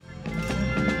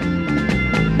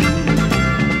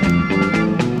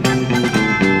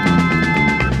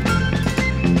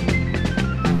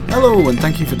Hello, and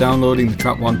thank you for downloading the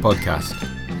Trap One podcast.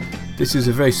 This is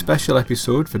a very special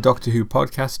episode for Doctor Who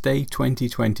Podcast Day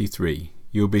 2023.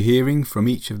 You'll be hearing from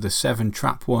each of the 7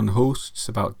 Trap One hosts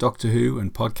about Doctor Who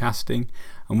and podcasting,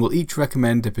 and we'll each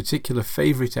recommend a particular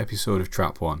favourite episode of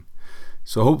Trap One.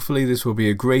 So hopefully this will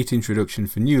be a great introduction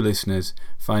for new listeners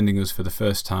finding us for the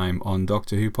first time on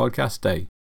Doctor Who Podcast Day.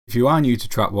 If you are new to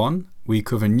Trap One, we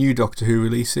cover new Doctor Who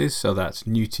releases, so that's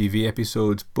new TV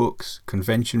episodes, books,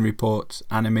 convention reports,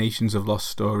 animations of lost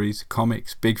stories,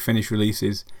 comics, Big Finish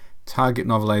releases, Target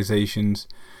novelisations,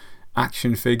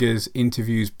 action figures,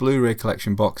 interviews, Blu-ray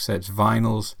collection box sets,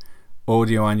 vinyls,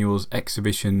 audio annuals,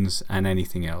 exhibitions and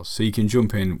anything else. So you can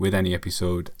jump in with any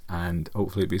episode and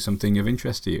hopefully it'll be something of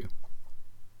interest to you.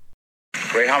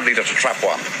 Greyhound leader to Trap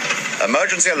One.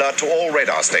 Emergency alert to all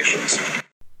radar stations.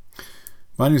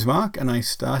 My name is Mark and I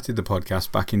started the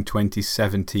podcast back in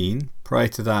 2017. Prior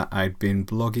to that I'd been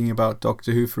blogging about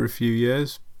Doctor Who for a few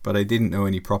years, but I didn't know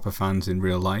any proper fans in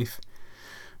real life.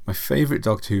 My favourite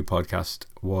Doctor Who podcast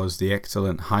was the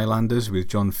excellent Highlanders with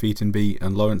John Featonby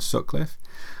and Lawrence Sutcliffe,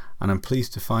 and I'm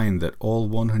pleased to find that all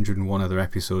 101 other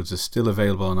episodes are still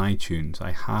available on iTunes.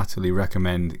 I heartily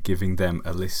recommend giving them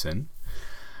a listen.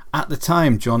 At the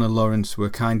time, John and Lawrence were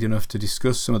kind enough to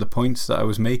discuss some of the points that I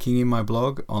was making in my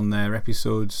blog on their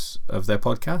episodes of their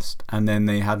podcast, and then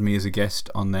they had me as a guest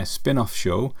on their spin-off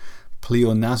show,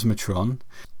 Pleonasmatron.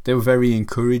 They were very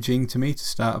encouraging to me to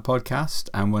start a podcast,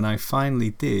 and when I finally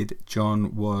did,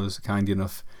 John was kind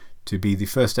enough to be the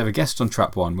first ever guest on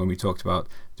Trap One when we talked about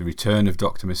the return of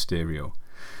Dr. Mysterio.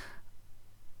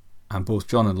 And both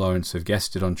John and Lawrence have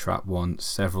guested on Trap One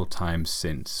several times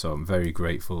since, so I'm very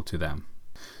grateful to them.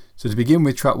 So to begin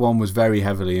with, Trap One was very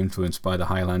heavily influenced by the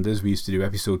Highlanders. We used to do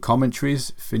episode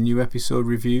commentaries for new episode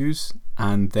reviews,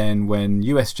 and then when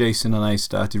US Jason and I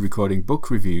started recording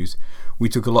book reviews, we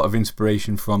took a lot of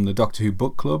inspiration from the Doctor Who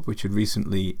Book Club, which had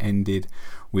recently ended,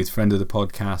 with friend of the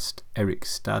podcast Eric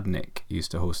Stadnick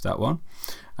used to host that one,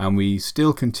 and we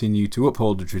still continue to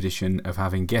uphold the tradition of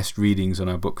having guest readings on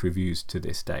our book reviews to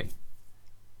this day.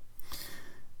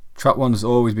 Trap One has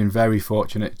always been very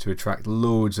fortunate to attract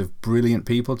loads of brilliant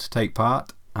people to take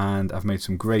part, and I've made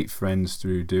some great friends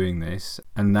through doing this,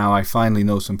 and now I finally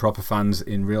know some proper fans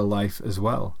in real life as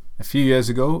well. A few years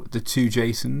ago, the 2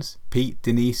 Jasons, Pete,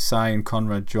 Denise, Si and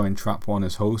Conrad joined Trap One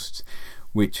as hosts,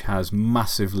 which has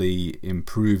massively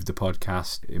improved the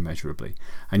podcast immeasurably,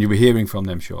 and you'll be hearing from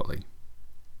them shortly.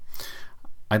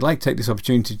 I'd like to take this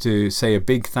opportunity to say a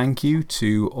big thank you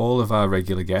to all of our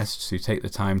regular guests who take the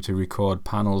time to record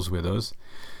panels with us.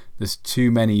 There's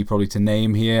too many probably to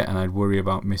name here, and I'd worry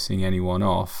about missing anyone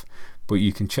off, but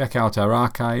you can check out our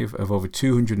archive of over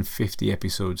 250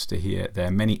 episodes to hear their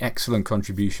many excellent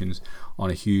contributions on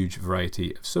a huge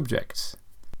variety of subjects.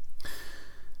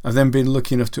 I've then been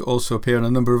lucky enough to also appear on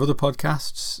a number of other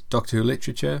podcasts: Doctor Who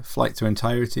Literature, Flight to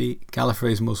Entirety,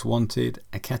 Gallifrey's Most Wanted,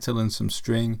 A Kettle and Some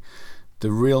String,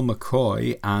 The Real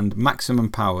McCoy and Maximum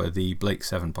Power, the Blake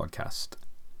 7 podcast.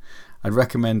 I'd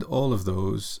recommend all of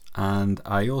those, and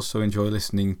I also enjoy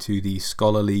listening to the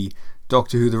scholarly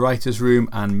Doctor Who The Writer's Room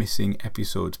and Missing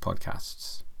Episodes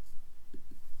podcasts.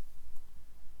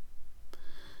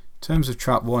 In terms of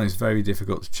Trap One, it's very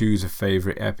difficult to choose a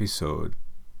favourite episode,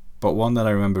 but one that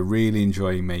I remember really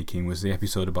enjoying making was the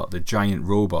episode about the giant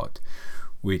robot,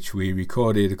 which we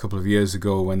recorded a couple of years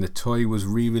ago when the toy was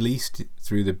re-released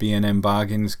through the B&M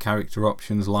Bargains character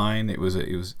options line. It was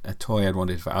a toy I'd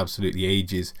wanted for absolutely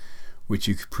ages, which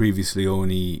you could previously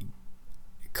only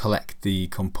collect the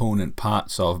component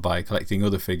parts of by collecting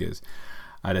other figures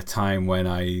at a time when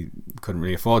I couldn't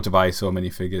really afford to buy so many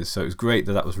figures. So it was great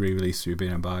that was re-released through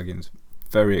B&M Bargains.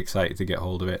 Very excited to get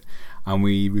hold of it, and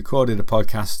we recorded a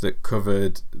podcast that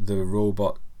covered the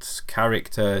robot's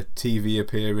character, TV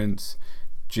appearance,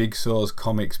 Jigsaw's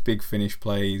comics, Big Finish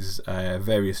plays,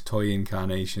 various toy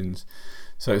incarnations.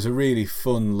 So it was a really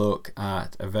fun look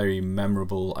at a very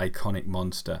memorable, iconic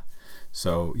monster.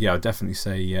 So yeah, I'd definitely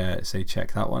say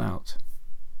check that one out.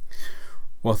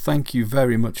 Well, thank you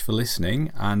very much for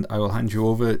listening, and I will hand you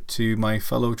over to my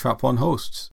fellow Trap One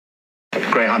hosts.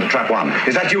 Greyhound to Trap One.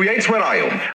 Is that you, Yates? Where are you?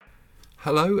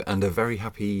 Hello, and a very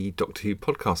happy Doctor Who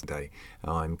podcast day.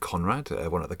 I'm Conrad,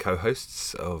 one of the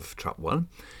co-hosts of Trap One.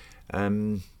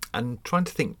 And trying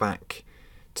to think back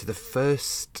to the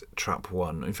first Trap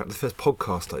One, in fact the first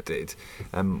podcast I did,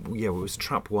 it was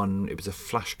Trap One. It was a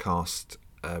flashcast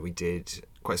we did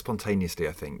quite spontaneously,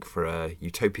 I think, for a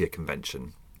Utopia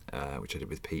convention, which I did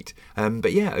with Pete.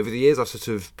 But yeah, over the years I've sort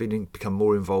of become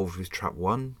more involved with Trap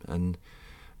One, and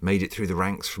made it through the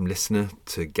ranks from listener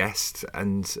to guest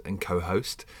and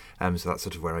co-host. So that's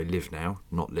sort of where I live now,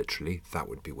 not literally, that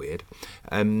would be weird.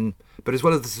 But as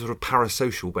well as the sort of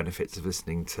parasocial benefits of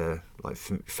listening to like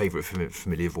favourite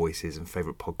familiar voices and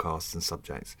favourite podcasts and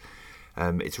subjects,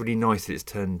 it's really nice that it's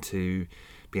turned to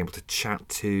being able to chat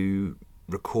to,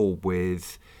 record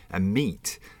with and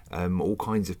meet all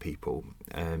kinds of people.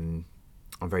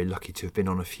 I'm very lucky to have been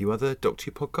on a few other Doctor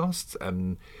Who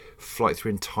podcasts. Flight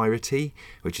Through Entirety,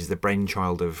 which is the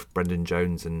brainchild of Brendan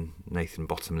Jones and Nathan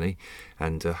Bottomley,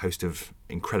 and a host of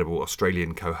incredible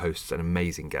Australian co-hosts and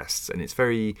amazing guests. And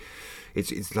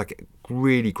it's like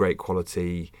really great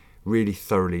quality, really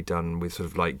thoroughly done with sort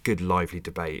of like good lively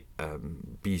debate,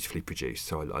 beautifully produced.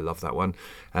 So I love that one.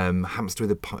 Hamster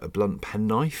with a Blunt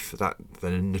Penknife, the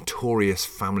notorious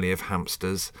family of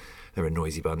hamsters. They're a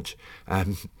noisy bunch.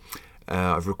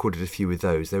 I've recorded a few with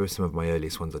those. They were some of my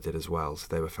earliest ones I did as well, so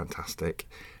they were fantastic.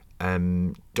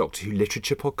 Doctor Who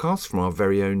Literature podcast from our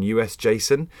very own US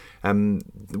Jason.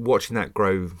 Watching that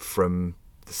grow from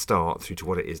the start through to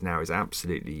what it is now has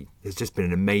just been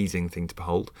an amazing thing to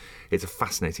behold. It's a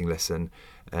fascinating listen,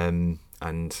 and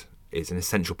it's an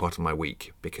essential part of my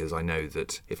week, because I know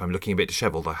that if I'm looking a bit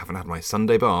dishevelled, I haven't had my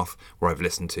Sunday bath where I've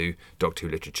listened to Doctor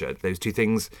Who Literature. Those two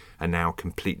things are now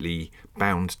completely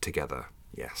bound together.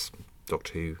 Yes,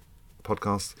 Doctor Who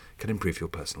podcasts can improve your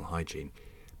personal hygiene.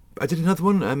 I did another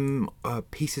one,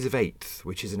 Pieces of Eighth,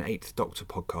 which is an Eighth Doctor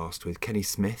podcast with Kenny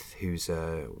Smith, who's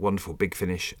a wonderful Big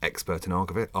Finish expert and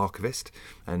archivist,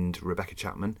 and Rebecca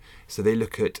Chapman. So they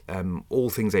look at all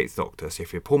things Eighth Doctor. So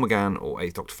if you're a Paul McGann or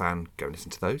Eighth Doctor fan, go and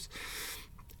listen to those.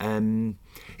 In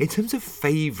terms of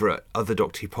favourite other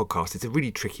Doctor Who podcasts, it's a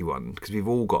really tricky one because we've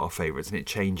all got our favourites and it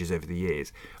changes over the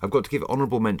years. I've got to give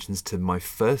honourable mentions to the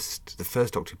first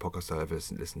Doctor Who podcast I ever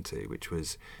listened to, which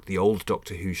was the Old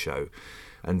Doctor Who Show,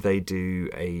 and they do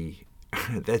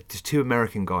they're two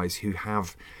American guys who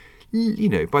have, you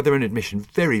know, by their own admission,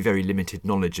 very, very limited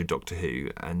knowledge of Doctor Who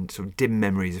and sort of dim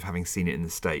memories of having seen it in the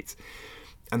States.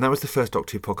 And that was the first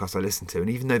Doctor Who podcast I listened to. And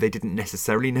even though they didn't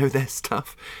necessarily know their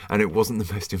stuff, and it wasn't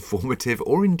the most informative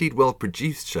or indeed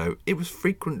well-produced show, it was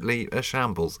frequently a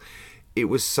shambles. It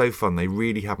was so fun. They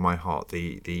really had my heart.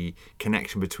 The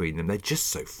connection between them. They're just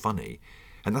so funny.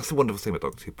 And that's the wonderful thing about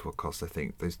Doctor Who podcasts, I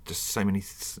think. There's just so many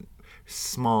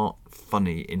smart,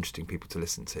 funny, interesting people to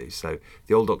listen to. So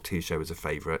the Old Doctor Who Show was a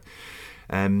favourite.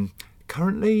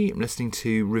 Currently, I'm listening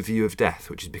to Review of Death,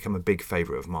 which has become a big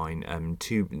favourite of mine.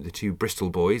 The two Bristol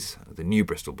boys, the new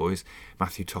Bristol boys,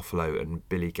 Matthew Toffolo and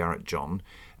Billy Garrett-John.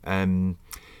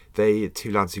 They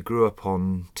two lads who grew up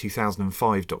on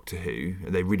 2005 Doctor Who.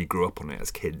 They really grew up on it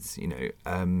as kids, you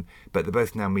know. But they're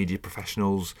both now media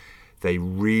professionals. They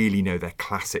really know their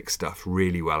classic stuff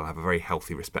really well and have a very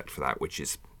healthy respect for that, which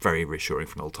is very reassuring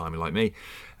for an old-timer like me.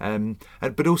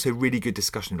 But also really good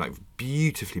discussion, like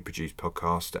beautifully produced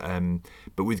podcast,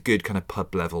 but with good kind of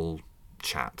pub-level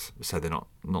chat, so they're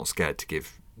not scared to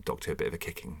give Doctor a bit of a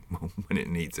kicking when it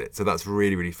needs it. So that's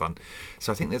really, really fun.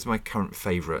 So I think that's my current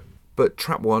favourite. But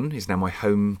Trap One is now my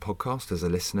home podcast as a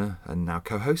listener and now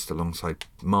co-host alongside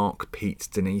Mark, Pete,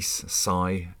 Denise,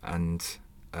 Si, and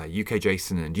UK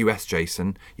Jason and US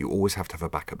Jason. You always have to have a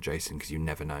backup Jason because you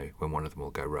never know when one of them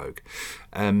will go rogue.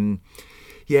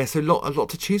 So a lot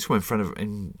to choose from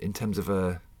in terms of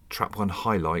a Trap One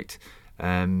highlight.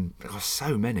 There are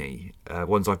so many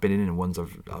ones I've been in and ones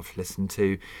I've listened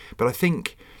to, but I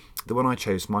think the one I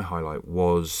chose for my highlight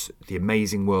was The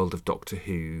Amazing World of Doctor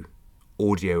Who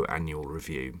audio annual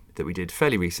review that we did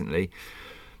fairly recently.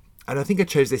 And I think I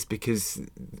chose this because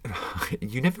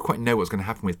you never quite know what's going to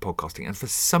happen with podcasting. And for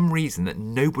some reason that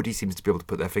nobody seems to be able to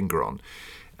put their finger on,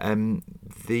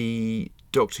 the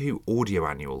Doctor Who audio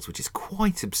annuals, which is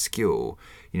quite obscure,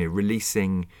 you know,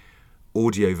 releasing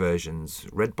audio versions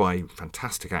read by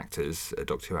fantastic actors,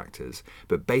 Doctor Who actors,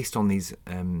 but based on these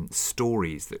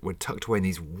stories that were tucked away in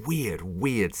these weird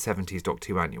 70s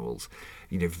Doctor Who annuals,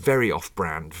 you know, very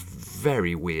off-brand,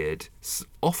 very weird,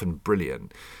 often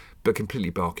brilliant, but completely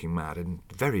barking mad and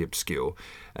very obscure.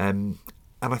 And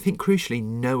I think, crucially,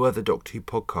 no other Doctor Who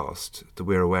podcast that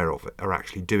we're aware of are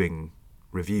actually doing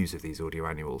reviews of these audio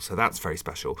annuals, so that's very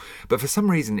special. But for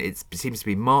some reason, it seems to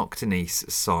be Mark, Denise,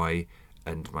 Si,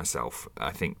 and myself.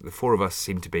 I think the four of us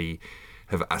seem to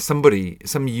have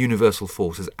some universal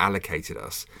force has allocated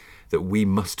us that we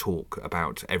must talk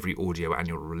about every audio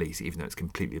annual release, even though it's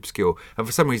completely obscure. And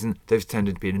for some reason, they've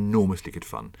tended to be enormously good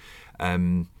fun.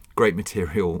 Great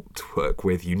material to work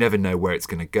with. You never know where it's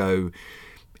going to go.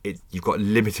 You've got a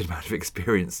limited amount of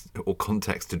experience or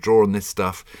context to draw on this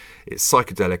stuff. It's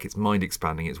psychedelic, it's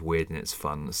mind-expanding, it's weird, and it's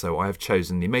fun. So I have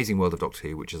chosen The Amazing World of Doctor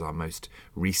Who, which is our most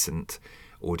recent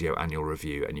audio annual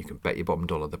review, and you can bet your bottom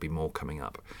dollar there'll be more coming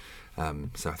up.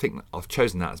 So I think I've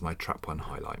chosen that as my Trap One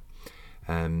highlight.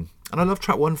 And I love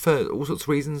Trap One for all sorts of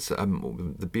reasons.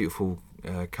 The beautiful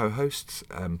co-hosts,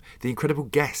 the incredible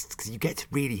guests, because you get to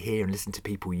really hear and listen to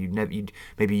people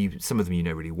some of them you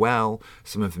know really well,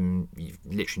 some of them you've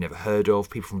literally never heard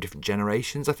of, people from different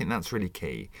generations. I think that's really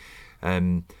key.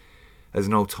 As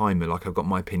an old timer, like, I've got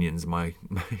my opinions, my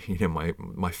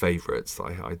favourites that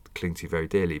I cling to very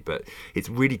dearly, but it's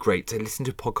really great to listen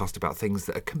to a podcast about things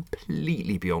that are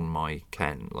completely beyond my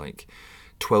ken, like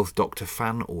 12th Doctor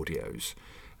fan audios,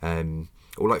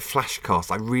 or like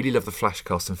flashcasts. I really love the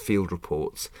flashcasts and field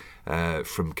reports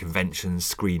from conventions,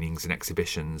 screenings and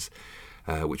exhibitions,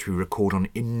 which we record on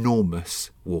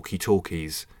enormous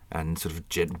walkie-talkies and sort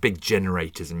of big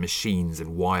generators and machines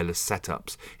and wireless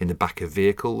setups in the back of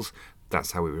vehicles.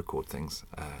 That's how we record things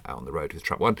out on the road with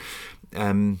Trap One.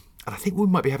 And I think we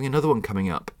might be having another one coming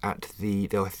up at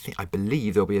I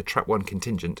believe there'll be a Trap One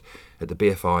contingent at the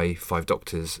BFI Five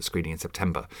Doctors screening in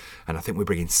September. And I think we're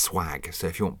bringing swag. So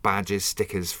if you want badges,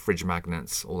 stickers, fridge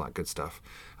magnets, all that good stuff,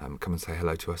 come and say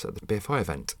hello to us at the BFI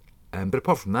event. But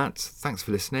apart from that, thanks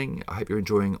for listening. I hope you're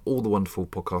enjoying all the wonderful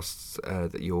podcasts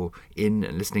that you're in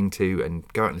and listening to, and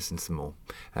go out and listen to some more.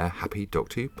 Happy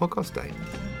Doctor Who Podcast Day.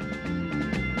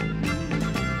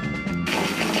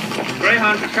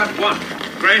 Greyhound to Trap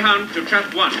 1. Greyhound to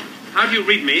Trap 1. How do you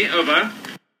read me? Over.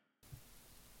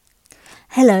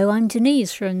 Hello, I'm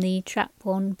Denise from the Trap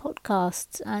 1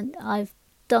 podcast, and I've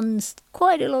done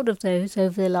quite a lot of those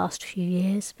over the last few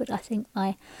years, but I think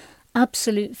my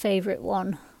absolute favourite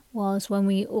one was when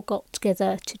we all got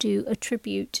together to do a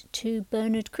tribute to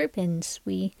Bernard Cribbins.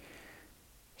 We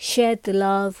shared the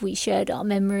love, we shared our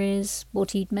memories,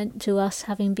 what he'd meant to us,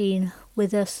 having been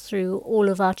with us through all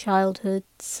of our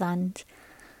childhoods and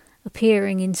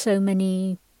appearing in so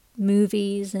many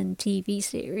movies and TV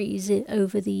series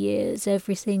over the years,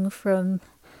 everything from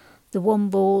the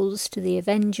Wombles to the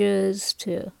Avengers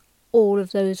to all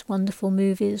of those wonderful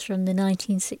movies from the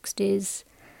 1960s,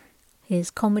 his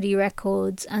comedy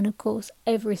records, and of course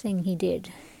everything he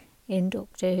did in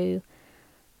Doctor Who.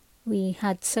 We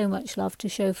had so much love to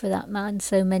show for that man,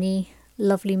 so many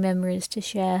lovely memories to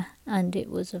share, and it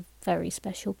was a very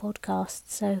special podcast,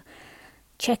 so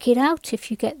check it out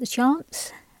if you get the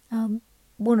chance.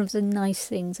 One of the nice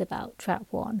things about Trap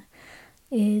One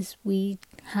is we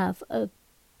have a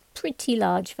pretty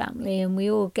large family, and we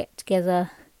all get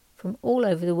together from all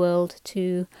over the world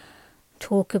to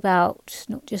talk about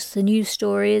not just the news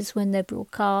stories when they're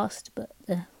broadcast, but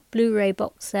the Blu-ray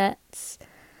box sets,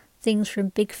 things from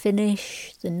Big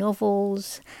Finish, the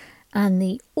novels, and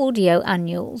the audio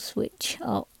annuals, which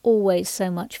are always so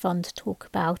much fun to talk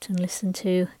about and listen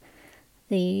to.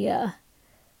 The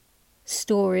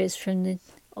stories from the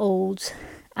old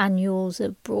annuals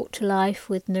are brought to life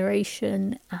with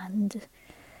narration, and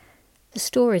the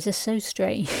stories are so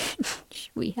strange.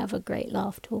 We have a great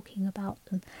laugh talking about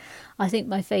them. I think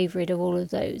my favourite of all of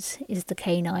those is the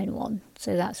K9 one,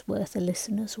 so that's worth a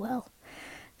listen as well.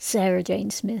 Sarah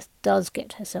Jane Smith does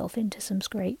get herself into some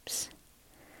scrapes.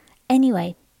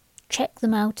 Anyway, check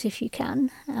them out if you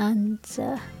can, and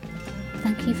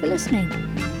thank you for listening.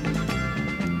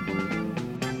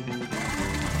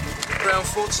 Ground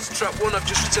Forces, Trap 1, I've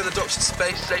just returned the Doctor to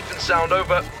space, safe and sound,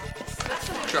 over.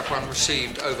 Trap 1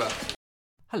 received, over.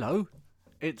 Hello,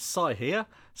 it's Cy here,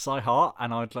 Cy Hart,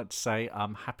 and I'd like to say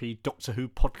happy Doctor Who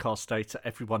Podcast Day to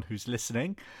everyone who's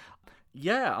listening.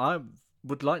 Yeah, I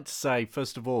would like to say,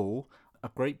 first of all, a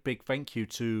great big thank you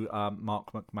to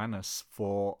Mark McManus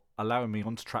for allowing me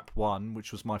onto Trap 1,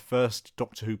 which was my first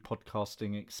Doctor Who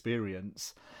podcasting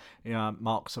experience.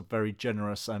 Mark's a very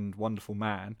generous and wonderful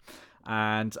man,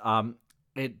 and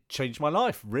it changed my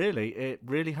life, really. It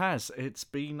really has. It's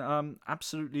been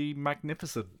absolutely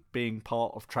magnificent being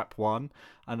part of Trap 1,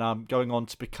 and going on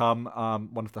to become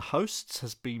one of the hosts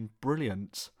has been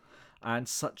brilliant, and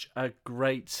such a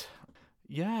great...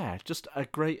 Yeah, just a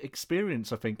great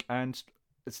experience, I think, and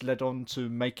it's led on to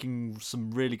making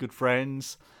some really good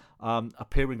friends,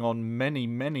 appearing on many,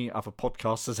 many other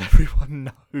podcasts, as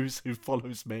everyone knows who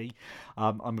follows me.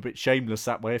 I'm a bit shameless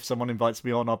that way. If someone invites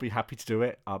me on, I'll be happy to do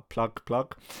it.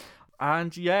 Plug.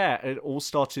 And yeah, it all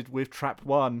started with Trap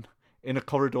 1 in a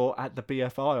corridor at the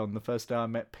BFI on the first day I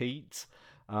met Pete,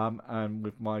 and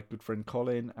with my good friend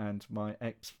Colin and my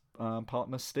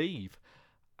ex-partner Steve.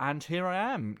 And here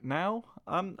I am now,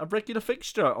 a regular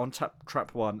fixture on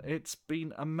Trap 1. It's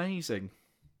been amazing.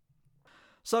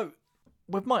 So,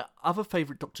 with my other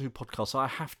favourite Doctor Who podcast, I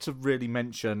have to really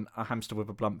mention A Hamster with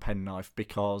a Blunt Penknife,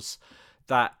 because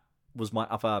that was my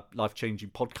other life-changing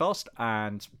podcast,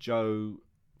 and Joe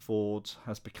Ford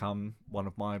has become one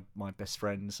of my best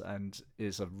friends and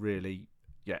is a really,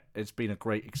 it's been a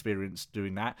great experience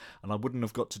doing that. And I wouldn't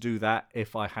have got to do that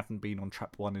if I hadn't been on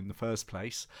Trap One in the first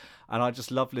place. And I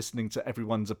just love listening to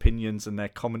everyone's opinions and their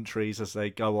commentaries as they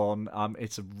go on.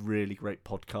 It's a really great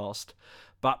podcast.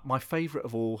 But my favourite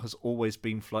of all has always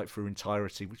been Flight for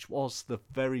Entirety, which was the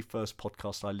very first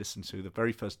podcast I listened to, the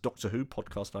very first Doctor Who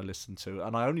podcast I listened to.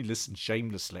 And I only listened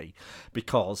shamelessly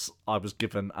because I was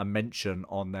given a mention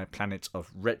on their Planet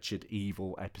of Wretched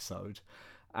Evil episode.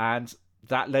 And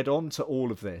that led on to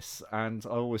all of this. And I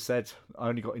always said I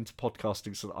only got into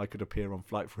podcasting so that I could appear on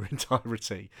Flight for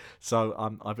Entirety.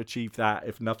 So I've achieved that,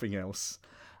 if nothing else.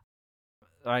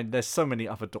 There's so many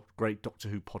other great Doctor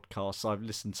Who podcasts. I've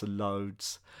listened to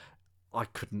loads. I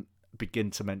couldn't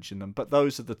begin to mention them, but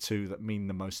those are the two that mean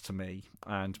the most to me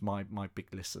and my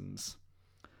big listens.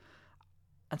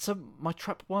 And so my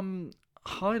Trap One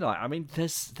highlight,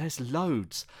 there's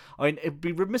loads. It'd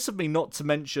be remiss of me not to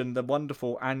mention the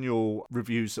wonderful annual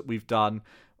reviews that we've done,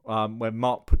 where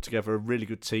Mark put together a really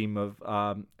good team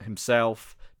of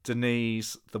himself,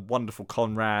 Denise, the wonderful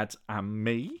Conrad, and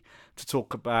me to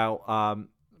talk about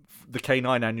the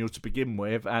K9 annual to begin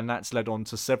with, and that's led on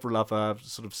to several other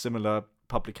sort of similar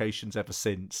publications ever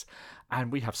since,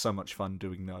 and we have so much fun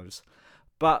doing those.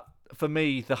 But for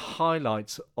me, the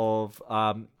highlight of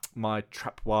my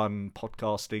Trap One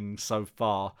podcasting so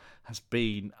far has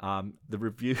been the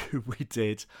review we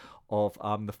did of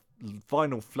the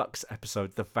final Flux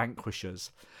episode, The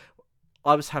Vanquishers.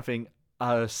 I was having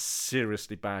a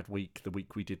seriously bad week the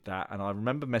week we did that, and I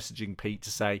remember messaging Pete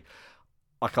to say,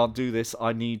 I can't do this,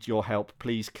 I need your help,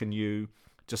 please can you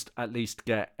just at least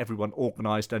get everyone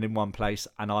organised and in one place,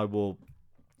 and I will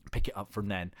pick it up from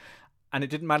then. And it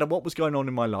didn't matter what was going on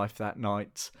in my life that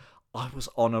night, I was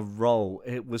on a roll.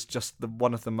 It was just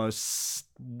one of the most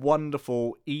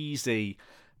wonderful, easy,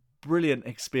 brilliant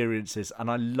experiences, and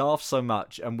I laughed so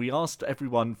much, and we asked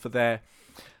everyone for their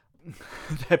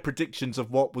predictions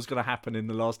of what was going to happen in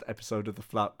the last episode of The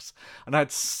Flux, and I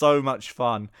had so much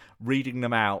fun reading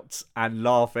them out and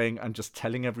laughing and just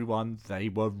telling everyone they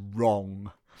were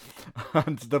wrong.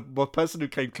 And the person who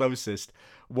came closest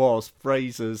was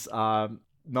Fraser's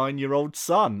 9-year-old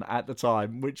son at the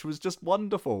time, which was just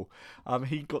wonderful.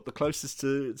 He got the closest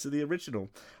to the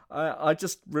original. I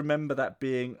just remember that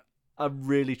being a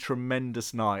really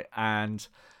tremendous night, and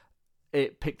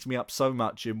it picked me up so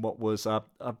much in what was a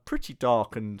pretty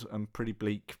dark and pretty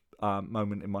bleak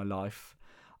moment in my life.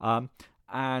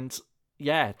 And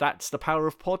yeah, that's the power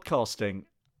of podcasting.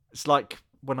 It's like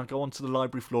when I go onto the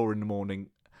library floor in the morning,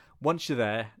 once you're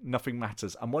there, nothing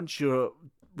matters. And once you're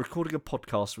recording a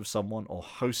podcast with someone or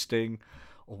hosting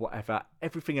or whatever,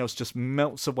 everything else just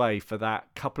melts away for that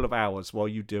couple of hours while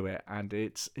you do it. And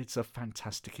it's a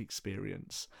fantastic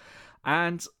experience.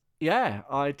 And yeah,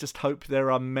 I just hope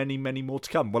there are many, many more to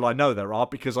come. Well, I know there are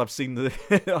because I've seen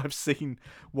I've seen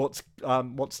what's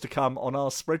to come on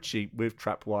our spreadsheet with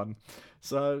Trap One.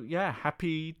 So yeah,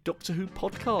 happy Doctor Who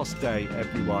Podcast Day,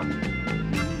 everyone.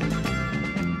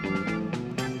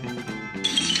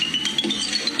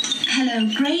 Hello,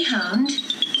 Greyhound.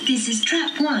 This is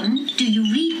Trap One. Do you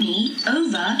read me?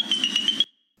 Over.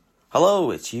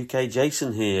 Hello, it's UK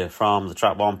Jason here from the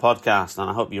Trap One podcast, and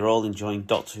I hope you're all enjoying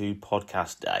Doctor Who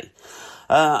Podcast Day.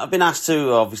 I've been asked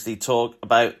to obviously talk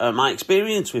about my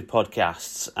experience with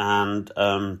podcasts, and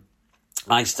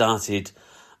I started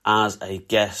as a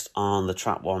guest on the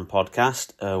Trap One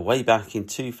podcast way back in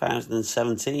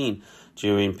 2017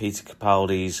 during Peter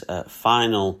Capaldi's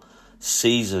final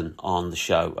season on the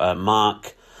show.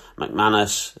 Mark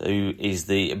McManus, who is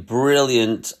the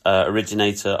brilliant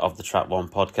originator of the Trap One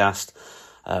podcast,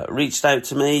 reached out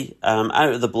to me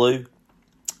out of the blue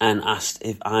and asked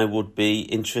if I would be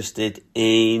interested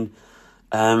in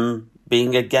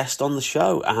being a guest on the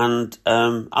show. And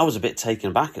I was a bit taken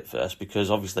aback at first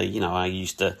because obviously, I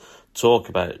used to talk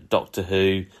about Doctor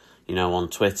Who, on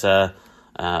Twitter,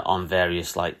 on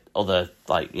various other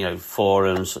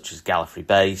forums such as Gallifrey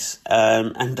Base,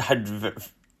 and I'd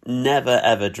never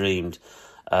ever dreamed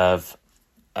of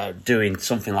doing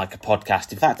something like a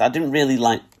podcast. In fact, I didn't really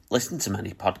listen to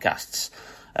many podcasts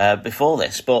before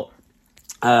this, but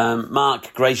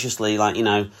Mark graciously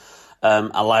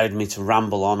allowed me to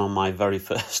ramble on my very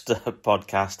first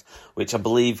podcast, which I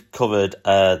believe covered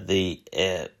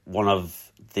one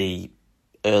of the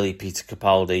early Peter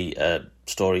Capaldi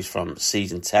stories from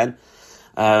season 10.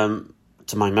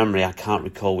 To my memory, I can't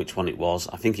recall which one it was.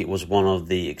 I think it was one of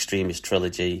the Extremist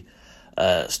trilogy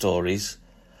stories.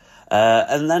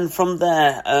 And then from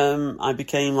there, I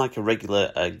became a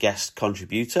regular guest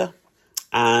contributor.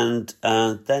 And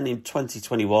then in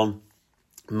 2021,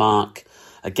 Mark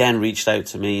again reached out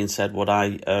to me and said, would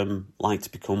I like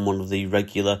to become one of the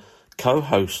regular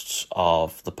co-hosts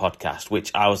of the podcast,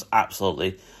 which I was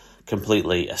absolutely,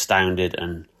 completely astounded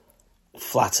and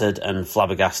flattered and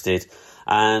flabbergasted.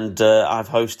 And I've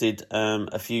hosted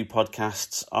a few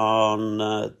podcasts on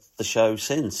the show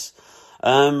since.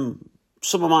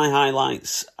 Some of my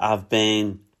highlights have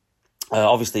been,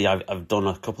 obviously I've done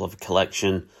a couple of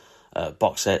collection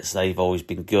box sets. They've always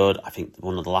been good. I think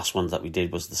one of the last ones that we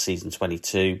did was the season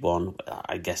 22 one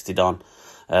I guested on.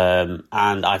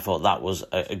 And I thought that was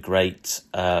a great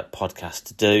podcast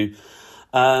to do.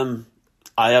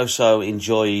 I also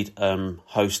enjoyed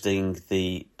hosting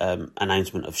the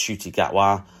announcement of Ncuti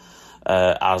Gatwa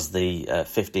as the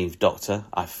 15th Doctor.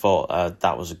 I thought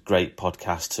that was a great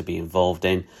podcast to be involved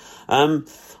in.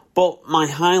 But my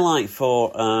highlight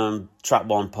for Track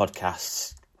 1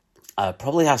 podcasts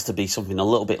probably has to be something a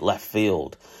little bit left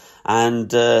field.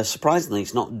 And surprisingly,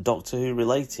 it's not Doctor Who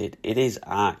related. It is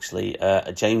actually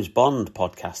a James Bond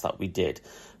podcast that we did,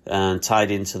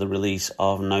 tied into the release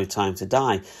of No Time to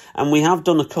Die. And we have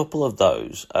done a couple of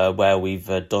those where we've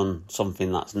done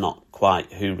something that's not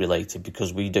quite Who related,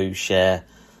 because we do share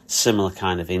similar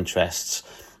kind of interests.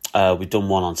 We've done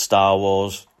one on Star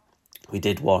Wars. We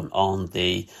did one on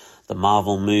the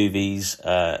Marvel movies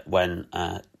when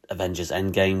Avengers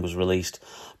Endgame was released.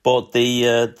 But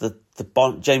the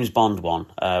James Bond one,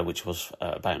 which was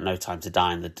about No Time to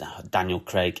Die and the Daniel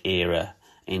Craig era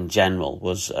in general,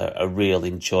 was a real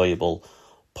enjoyable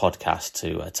podcast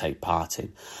to take part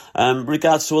in.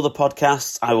 Regards to other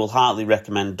podcasts, I will heartily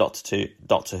recommend Doctor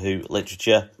Who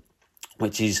Literature,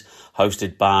 which is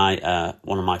hosted by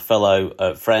one of my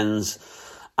fellow friends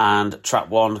and Track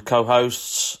 1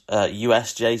 co-hosts,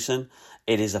 US Jason.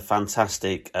 It is a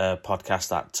fantastic podcast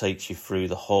that takes you through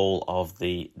the whole of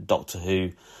the Doctor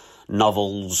Who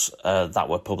novels that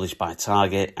were published by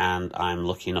Target, and I'm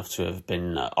lucky enough to have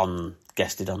been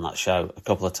guested on that show a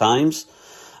couple of times.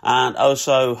 And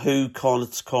also Who Corner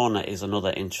to Corner is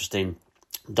another interesting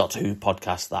Doctor Who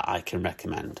podcast that I can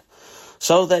recommend.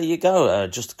 So there you go,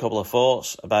 just a couple of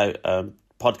thoughts about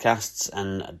podcasts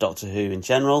and Doctor Who in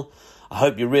general. I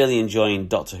hope you're really enjoying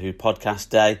Doctor Who Podcast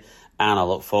Day, and I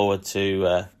look forward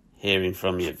to hearing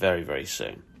from you very, very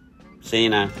soon. See you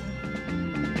now.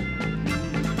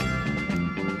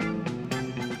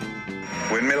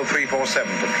 Windmill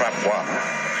 347 to Trap 1.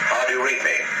 How do you read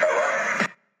me?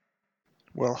 Over.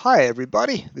 Well, hi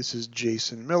everybody. This is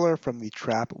Jason Miller from the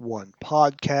Trap 1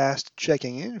 podcast,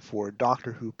 checking in for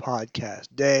Doctor Who Podcast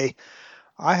Day.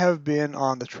 I have been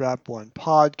on the Trap 1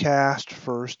 podcast,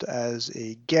 first as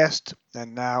a guest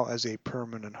and now as a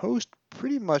permanent host,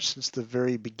 pretty much since the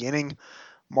very beginning.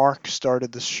 Mark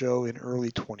started the show in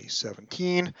early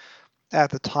 2017. At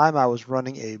the time, I was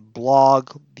running a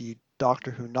blog, the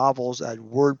Doctor Who Novels at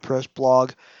WordPress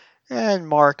blog, and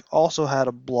Mark also had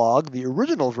a blog, the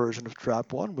original version of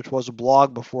Trap 1, which was a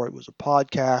blog before it was a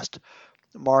podcast.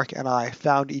 Mark and I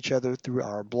found each other through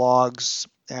our blogs,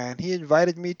 and he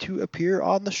invited me to appear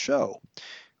on the show.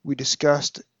 We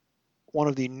discussed one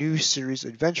of the new series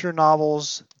adventure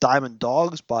novels, Diamond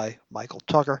Dogs by Michael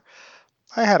Tucker.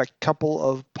 I had a couple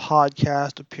of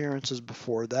podcast appearances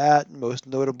before that, most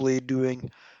notably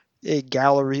doing a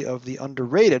gallery of the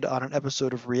underrated on an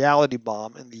episode of Reality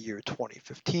Bomb in the year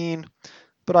 2015,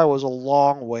 but I was a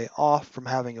long way off from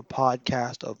having a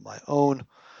podcast of my own.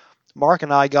 Mark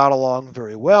and I got along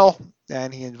very well,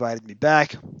 and he invited me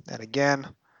back, and again,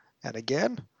 and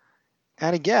again,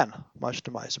 and again, much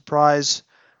to my surprise.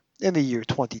 In the year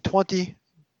 2020,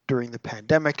 during the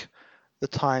pandemic, the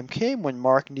time came when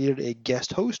Mark needed a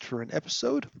guest host for an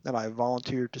episode, and I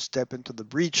volunteered to step into the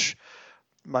breach.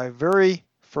 My very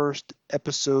first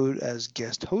episode as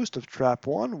guest host of Trap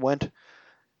 1 went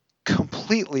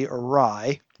completely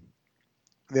awry.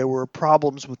 There were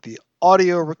problems with the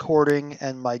audio recording,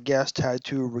 and my guest had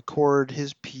to record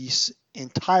his piece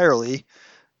entirely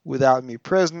without me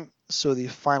present, so the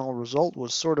final result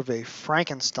was sort of a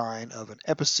Frankenstein of an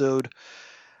episode.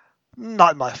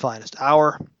 Not my finest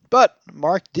hour, but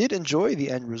Mark did enjoy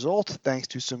the end result thanks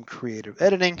to some creative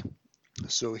editing.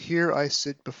 So here I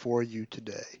sit before you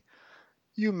today.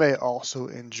 You may also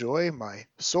enjoy my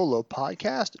solo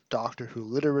podcast, Doctor Who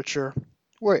Literature,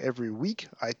 where every week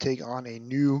I take on a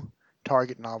new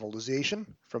Target novelization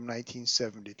from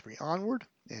 1973 onward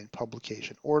in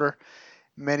publication order.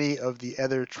 Many of the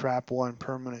other Trap 1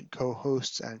 permanent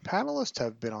co-hosts and panelists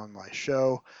have been on my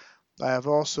show. I have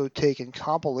also taken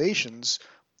compilations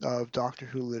of Doctor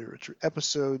Who Literature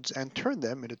episodes and turned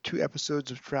them into 2 episodes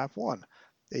of Trap 1,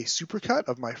 a supercut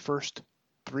of my first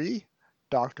 3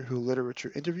 Doctor Who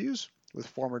Literature interviews with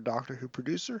former Doctor Who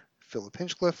producer Philip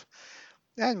Hinchcliffe,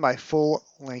 and my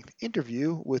full-length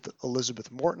interview with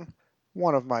Elizabeth Morton.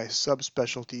 One of my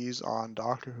subspecialties on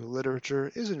Doctor Who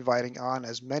literature is inviting on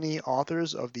as many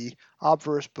authors of the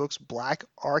Obverse Books Black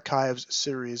Archives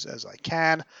series as I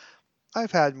can.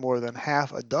 I've had more than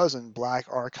half a dozen Black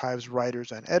Archives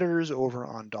writers and editors over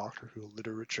on Doctor Who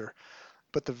literature.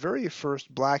 But the very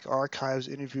first Black Archives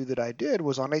interview that I did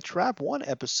was on a Trap One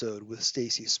episode with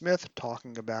Stacey Smith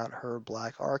talking about her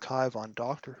Black Archive on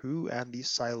Doctor Who and the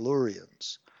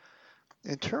Silurians.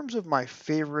 In terms of my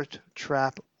favorite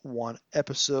Trap One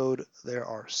episode, there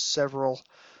are several.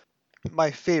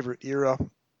 My favorite era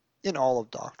in all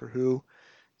of Doctor Who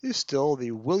is still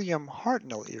the William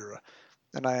Hartnell era,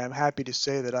 and I am happy to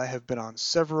say that I have been on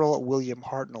several William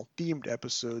Hartnell themed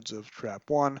episodes of Trap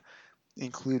One,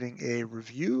 including a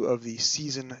review of the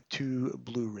Season 2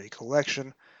 Blu-ray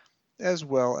collection, as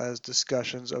well as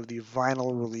discussions of the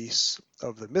vinyl release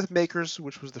of The Mythmakers,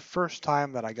 which was the first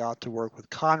time that I got to work with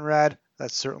Conrad.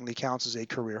 That certainly counts as a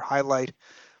career highlight.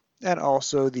 And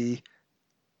also the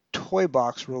toy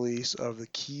box release of the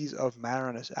Keys of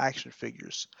Marinus action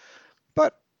figures.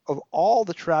 But of all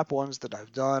the Trap Ones that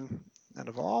I've done, and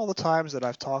of all the times that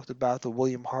I've talked about the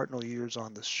William Hartnell years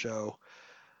on this show,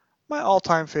 my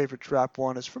all-time favorite Trap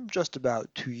One is from just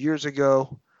about 2 years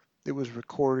ago. It was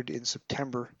recorded in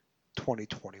September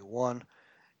 2021.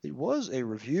 It was a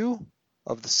review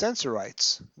of The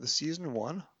Sensorites, the Season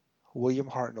 1 William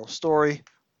Hartnell story,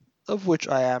 of which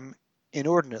I am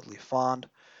inordinately fond.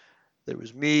 There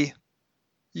was me,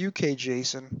 UK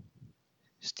Jason,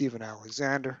 Stephen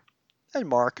Alexander, and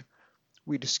Mark.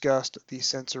 We discussed the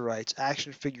Sensorites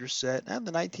action figure set and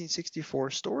the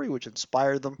 1964 story which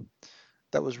inspired them.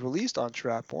 That was released on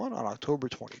Trap One on October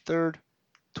 23rd,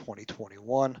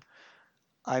 2021.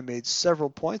 I made several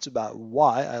points about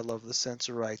why I love the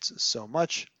Sensorites so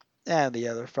much, and the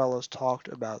other fellows talked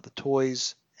about the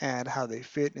toys and how they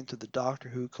fit into the Doctor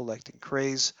Who collecting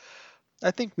craze.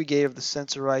 I think we gave the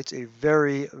Sensorites a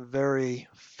very, very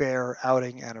fair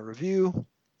outing and a review,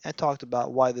 and talked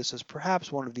about why this is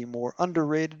perhaps one of the more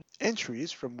underrated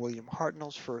entries from William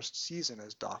Hartnell's first season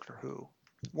as Doctor Who.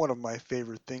 One of my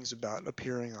favorite things about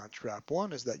appearing on Trap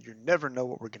One is that you never know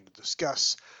what we're going to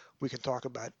discuss. We can talk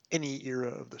about any era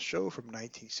of the show from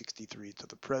 1963 to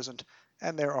the present,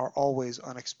 and there are always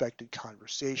unexpected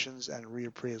conversations and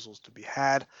reappraisals to be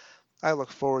had. I look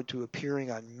forward to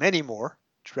appearing on many more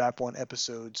Trap One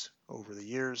episodes over the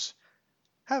years.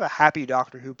 Have a happy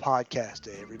Doctor Who podcast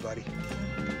day, everybody.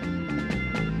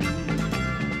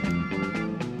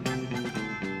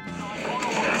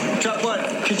 Trap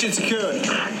 1, kitchen secured.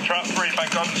 Trap 3,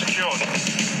 back garden secured.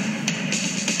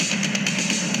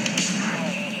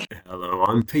 Hello,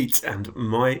 I'm Pete, and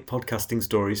my podcasting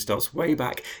story starts way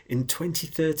back in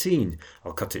 2013.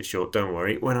 I'll cut it short, don't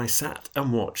worry, when I sat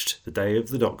and watched The Day of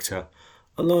the Doctor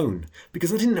alone,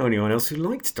 because I didn't know anyone else who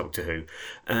liked Doctor Who,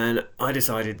 and I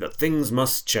decided that things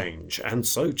must change, and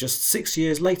so just 6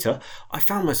 years later I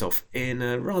found myself in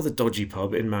a rather dodgy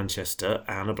pub in Manchester,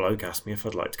 and a bloke asked me if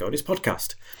I'd like to go on his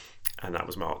podcast, and that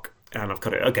was Mark. And I've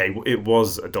got it. Okay, it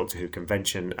was a Doctor Who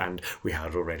convention, and we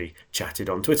had already chatted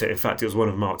on Twitter. In fact, it was one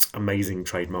of Mark's amazing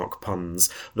trademark puns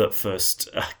that first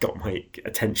got my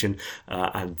attention,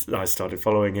 and I started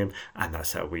following him, and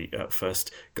that's how we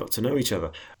first got to know each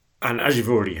other. And as you've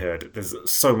already heard, there's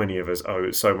so many of us owe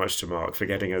so much to Mark for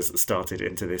getting us started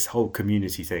into this whole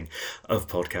community thing of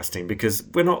podcasting, because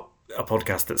we're not a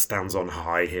podcast that stands on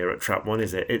high here at Trap One,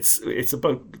 is it? It's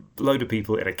a load of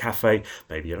people in a cafe,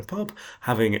 maybe in a pub,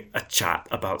 having a chat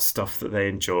about stuff that they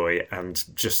enjoy and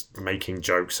just making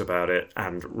jokes about it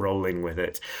and rolling with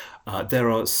it. There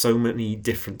are so many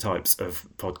different types of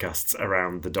podcasts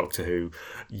around the Doctor Who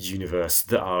universe.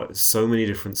 There are so many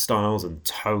different styles and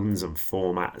tones and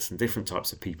formats and different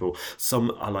types of people. Some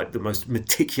are like the most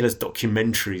meticulous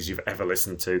documentaries you've ever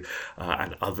listened to,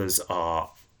 and others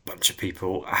are bunch of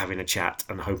people having a chat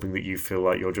and hoping that you feel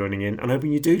like you're joining in, and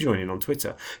hoping you do join in on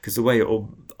Twitter, because the way it all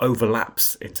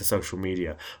overlaps into social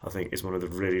media, I think, is one of the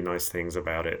really nice things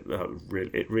about it.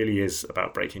 It really is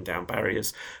about breaking down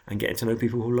barriers and getting to know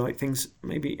people who like things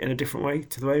maybe in a different way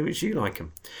to the way in which you like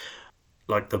them.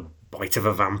 Like the bite of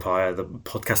a vampire, the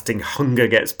podcasting hunger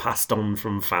gets passed on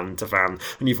from fan to fan,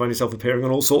 and you find yourself appearing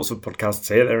on all sorts of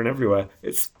podcasts here, there and everywhere.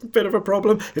 It's a bit of a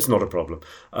problem. It's not a problem.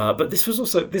 But this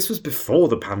was before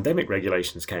the pandemic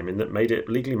regulations came in that made it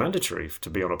legally mandatory to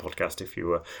be on a podcast if you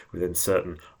were within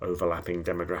certain overlapping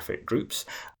demographic groups.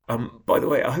 By the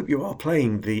way, I hope you are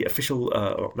playing the official,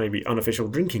 or maybe unofficial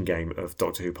drinking game of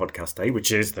Doctor Who Podcast Day,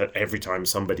 which is that every time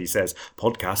somebody says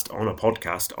podcast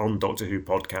on Doctor Who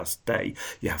Podcast Day,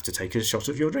 you have to take a shot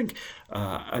of your drink.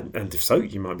 And if so,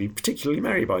 you might be particularly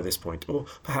merry by this point, or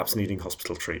perhaps needing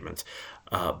hospital treatment.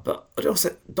 But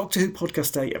also, Doctor Who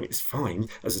Podcast Day, I mean, it's fine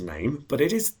as a name, but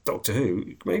it is Doctor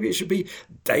Who. Maybe it should be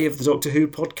Day of the Doctor Who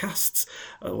Podcasts,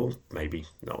 or maybe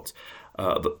not.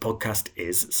 But podcast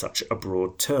is such a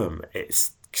broad term.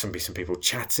 It's can be some people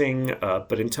chatting,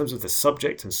 but in terms of the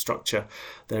subject and structure,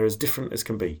 they're as different as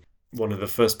can be. One of the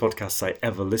first podcasts I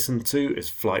ever listened to is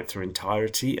Flight Through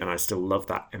Entirety, and I still love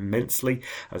that immensely,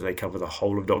 as they cover the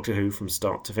whole of Doctor Who from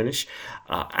start to finish.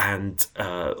 And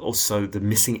also the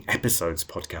Missing Episodes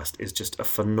podcast is just a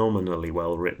phenomenally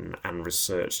well-written and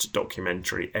researched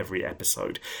documentary every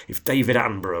episode. If David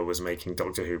Attenborough was making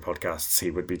Doctor Who podcasts, he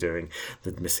would be doing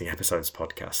the Missing Episodes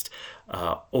podcast.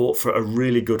 Or for a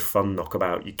really good fun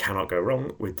knockabout, you cannot go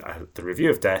wrong with The Review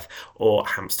of Death or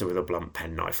Hamster with a Blunt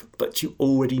Penknife. But you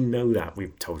already know that.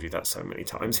 We've told you that so many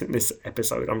times in this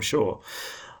episode, I'm sure.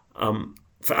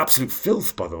 For absolute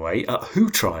filth, by the way, Who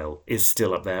Trial is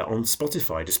still up there on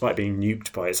Spotify, despite being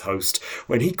nuked by its host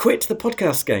when he quit the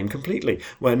podcast game completely,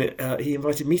 when he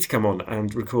invited me to come on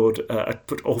and record,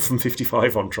 put Orphan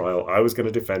 55 on trial. I was going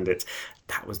to defend it.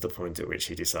 That was the point at which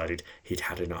he decided he'd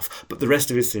had enough. But the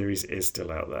rest of his series is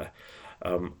still out there.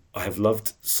 I have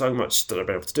loved so much that I've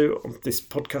been able to do on this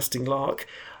podcasting lark.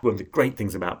 One of the great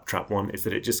things about Trap One is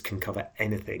that it just can cover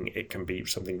anything. It can be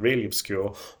something really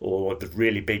obscure, or the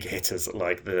really big hitters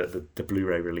like the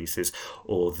Blu-ray releases,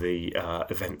 or the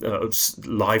event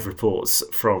live reports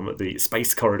from the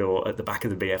space corridor at the back of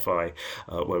the BFI,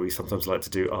 where we sometimes like to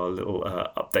do our little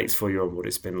updates for you on what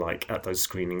it's been like at those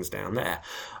screenings down there.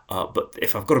 But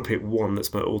if I've got to pick one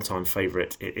that's my all-time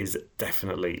favourite, it is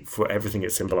definitely, for everything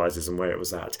it symbolises and where it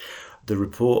was at, the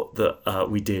report that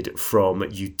we did from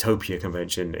Utopia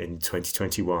Convention in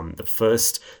 2021, the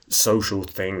first social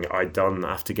thing I'd done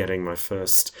after getting my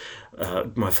first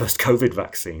COVID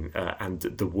vaccine, and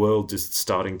the world is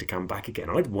starting to come back again.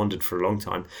 I'd wondered for a long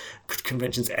time, could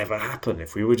conventions ever happen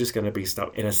if we were just going to be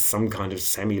stuck in some kind of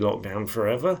semi-lockdown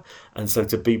forever? And so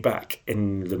to be back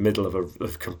in the middle of a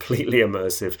completely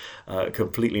immersive,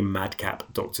 completely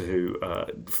madcap Doctor Who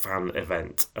fan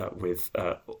event with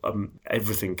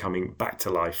everything coming back to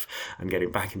life and getting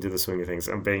back into the swing of things,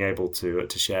 and being able to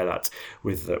share that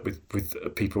with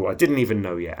people I didn't even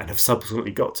know yet and have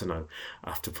subsequently got to know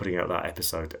after putting out that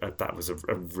episode, that was a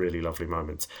really lovely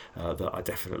moment that I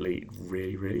definitely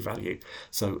really, really value.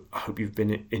 So I hope you've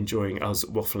been enjoying us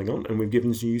waffling on, and we've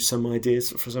given you some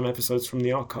ideas for some episodes from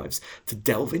the archives to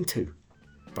delve into.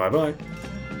 Bye bye.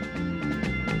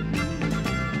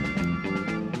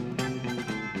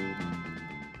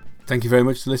 Thank you very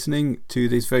much for listening to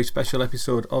this very special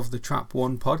episode of the Trap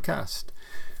One podcast.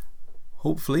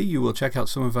 Hopefully you will check out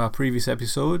some of our previous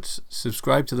episodes,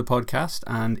 subscribe to the podcast,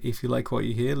 and if you like what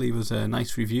you hear, leave us a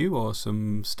nice review or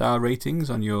some star ratings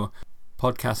on your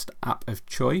podcast app of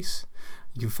choice.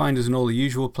 You can find us in all the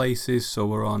usual places, so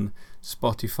we're on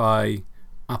Spotify,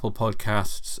 Apple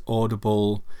Podcasts,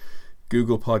 Audible,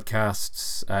 Google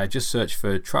Podcasts. Just search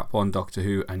for Trap One Doctor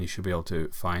Who and you should be able to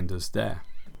find us there.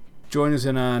 Join us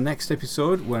in our next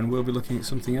episode when we'll be looking at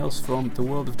something else from the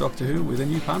world of Doctor Who with a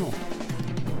new panel.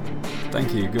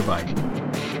 Thank you. Goodbye.